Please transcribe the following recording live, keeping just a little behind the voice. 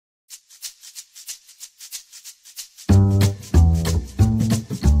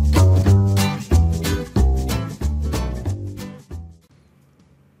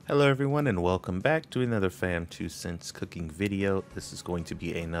Hello everyone and welcome back to another Fam 2 Cents cooking video. This is going to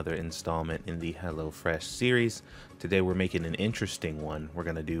be another installment in the HelloFresh series. Today we're making an interesting one. We're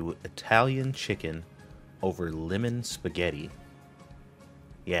going to do Italian chicken over lemon spaghetti.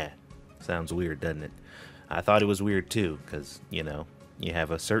 Yeah, sounds weird, doesn't it? I thought it was weird too, because, you know, you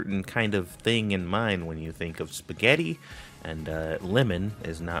have a certain kind of thing in mind when you think of spaghetti, and lemon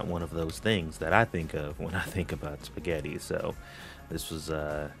is not one of those things that I think of when I think about spaghetti. So this was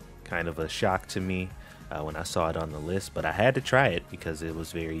kind of a shock to me when I saw it on the list, but I had to try it because it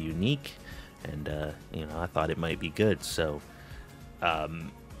was very unique, and you know, I thought it might be good. So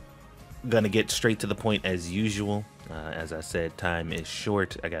gonna get straight to the point as usual. As I said, time is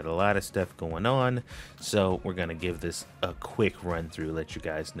short. I got a lot of stuff going on, so we're gonna give this a quick run through, let you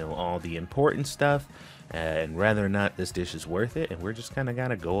guys know all the important stuff and whether or not this dish is worth it, and we're just kind of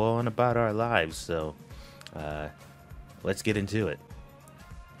gonna go on about our lives. So let's get into it.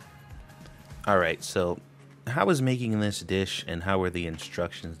 Alright, so how was making this dish and how were the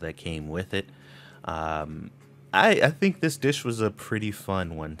instructions that came with it? I think this dish was a pretty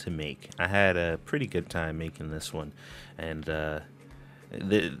fun one to make. I had a pretty good time making this one, and I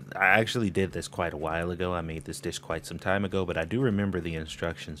actually did this quite a while ago. I made this dish quite some time ago, but I do remember the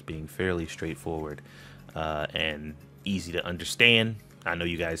instructions being fairly straightforward and easy to understand. I know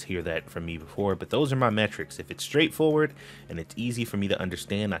you guys hear that from me before, but those are my metrics. If it's straightforward and it's easy for me to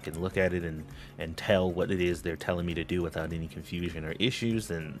understand, I can look at it and tell what it is they're telling me to do without any confusion or issues,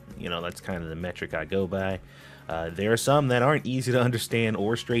 then, you know, that's kind of the metric I go by. There are some that aren't easy to understand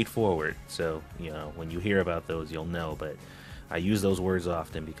or straightforward, so, you know, when you hear about those, you'll know, but I use those words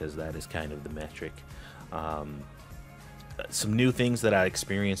often because that is kind of the metric. Some new things that I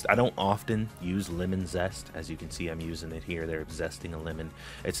experienced: I don't often use lemon zest. As you can see, I'm using it here. They're zesting a lemon.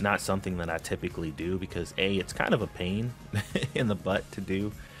 It's not something that I typically do because A, it's kind of a pain in the butt to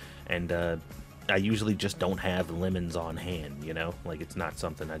do, and I usually just don't have lemons on hand, you know? Like, it's not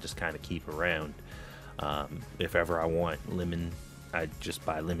something I just kind of keep around. If ever I want lemon, I just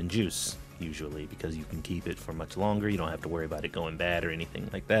buy lemon juice, usually, because you can keep it for much longer. You don't have to worry about it going bad or anything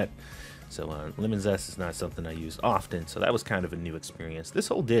like that. So lemon zest is not something I use often, so that was kind of a new experience. This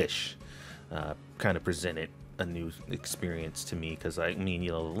whole dish kind of presented a new experience to me because, I mean,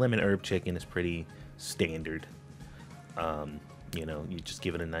 you know, the lemon herb chicken is pretty standard. You know, you just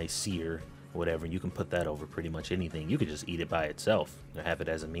give it a nice sear, whatever. You can put that over pretty much anything. You could just eat it by itself or have it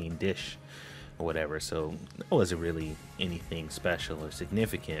as a main dish or whatever. So that wasn't really anything special or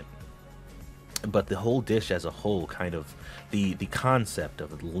significant. But the whole dish as a whole, kind of the concept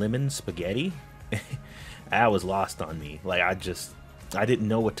of lemon spaghetti, that was lost on me. Like, I didn't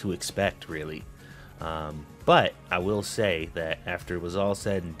know what to expect, really. But I will say that after it was all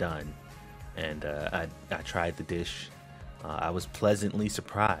said and done, and I tried the dish, I was pleasantly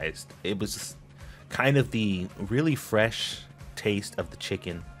surprised. It was kind of the really fresh taste of the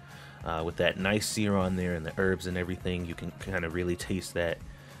chicken, with that nice sear on there and the herbs and everything. You can kind of really taste that.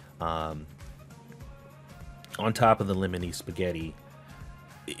 On top of the lemony spaghetti,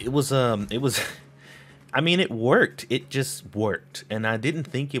 it was I mean, it worked. It just worked, and I didn't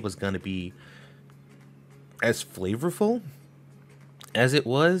think it was gonna be as flavorful as it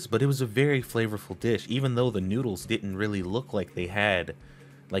was, but it was a very flavorful dish, even though the noodles didn't really look like they had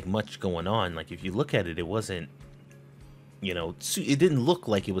like much going on. Like, if you look at it, it wasn't, you know, it didn't look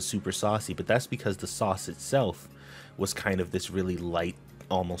like it was super saucy, but that's because the sauce itself was kind of this really light,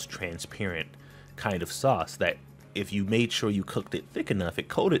 almost transparent kind of sauce that, if you made sure you cooked it thick enough, it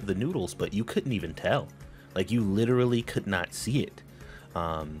coated the noodles, but you couldn't even tell. Like, you literally could not see it.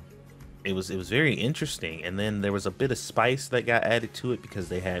 It was very interesting. And then there was a bit of spice that got added to it because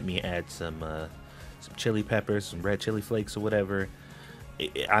they had me add some chili peppers, some red chili flakes or whatever.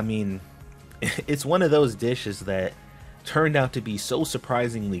 I mean, it's one of those dishes that turned out to be so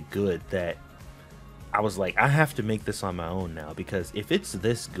surprisingly good that I was like, I have to make this on my own now, because if it's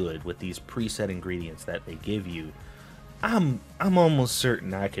this good with these preset ingredients that they give you, I'm almost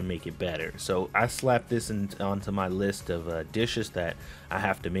certain I can make it better. So I slapped this onto my list of dishes that I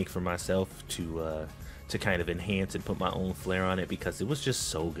have to make for myself to kind of enhance and put my own flair on it, because it was just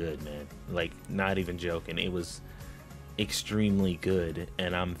so good, man. Like, not even joking, it was extremely good,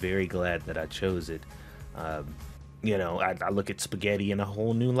 and I'm very glad that I chose it. You know, I look at spaghetti in a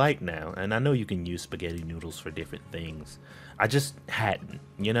whole new light now, and I know you can use spaghetti noodles for different things. I just hadn't,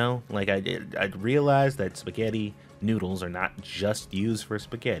 you know? Like, I realized that spaghetti noodles are not just used for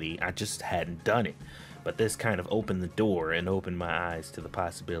spaghetti. I just hadn't done it. But this kind of opened the door and opened my eyes to the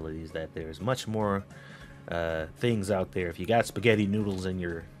possibilities that there's much more things out there. If you got spaghetti noodles in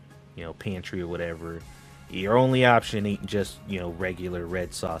your, you know, pantry or whatever, your only option ain't just, you know, regular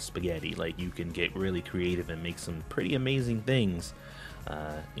red sauce spaghetti. Like, you can get really creative and make some pretty amazing things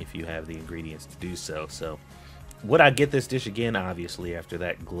if you have the ingredients to do so. So, would I get this dish again? Obviously, after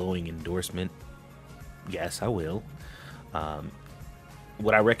that glowing endorsement, yes, I will.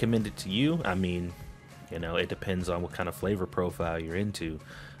 Would I recommend it to you? I mean, you know, it depends on what kind of flavor profile you're into.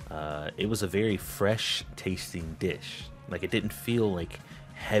 It was a very fresh tasting dish. Like, it didn't feel like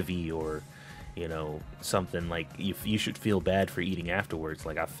heavy or, you know, something like you should feel bad for eating afterwards.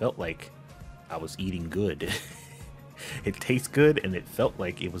 Like, I felt like I was eating good. It tastes good and it felt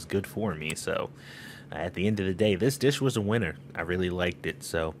like it was good for me. So at the end of the day, this dish was a winner. I really liked it.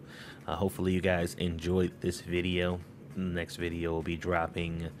 So hopefully you guys enjoyed this video. The next video will be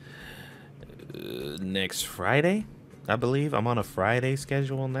dropping next Friday, I believe. I'm on a Friday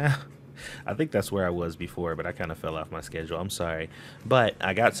schedule now. I think that's where I was before, but I kind of fell off my schedule. I'm sorry. But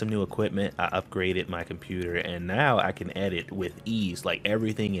I got some new equipment. I upgraded my computer, and now I can edit with ease. Like,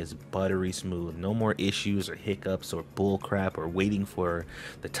 everything is buttery smooth. No more issues or hiccups or bull crap or waiting for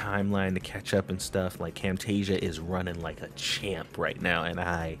the timeline to catch up and stuff. Like, Camtasia is running like a champ right now, and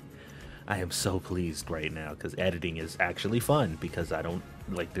I am so pleased right now because editing is actually fun because I don't,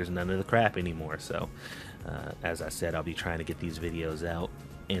 like, there's none of the crap anymore. So, as I said, I'll be trying to get these videos out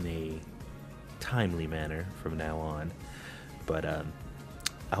in a timely manner from now on. But I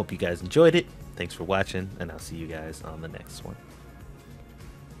hope you guys enjoyed it. Thanks for watching, and I'll see you guys on the next one.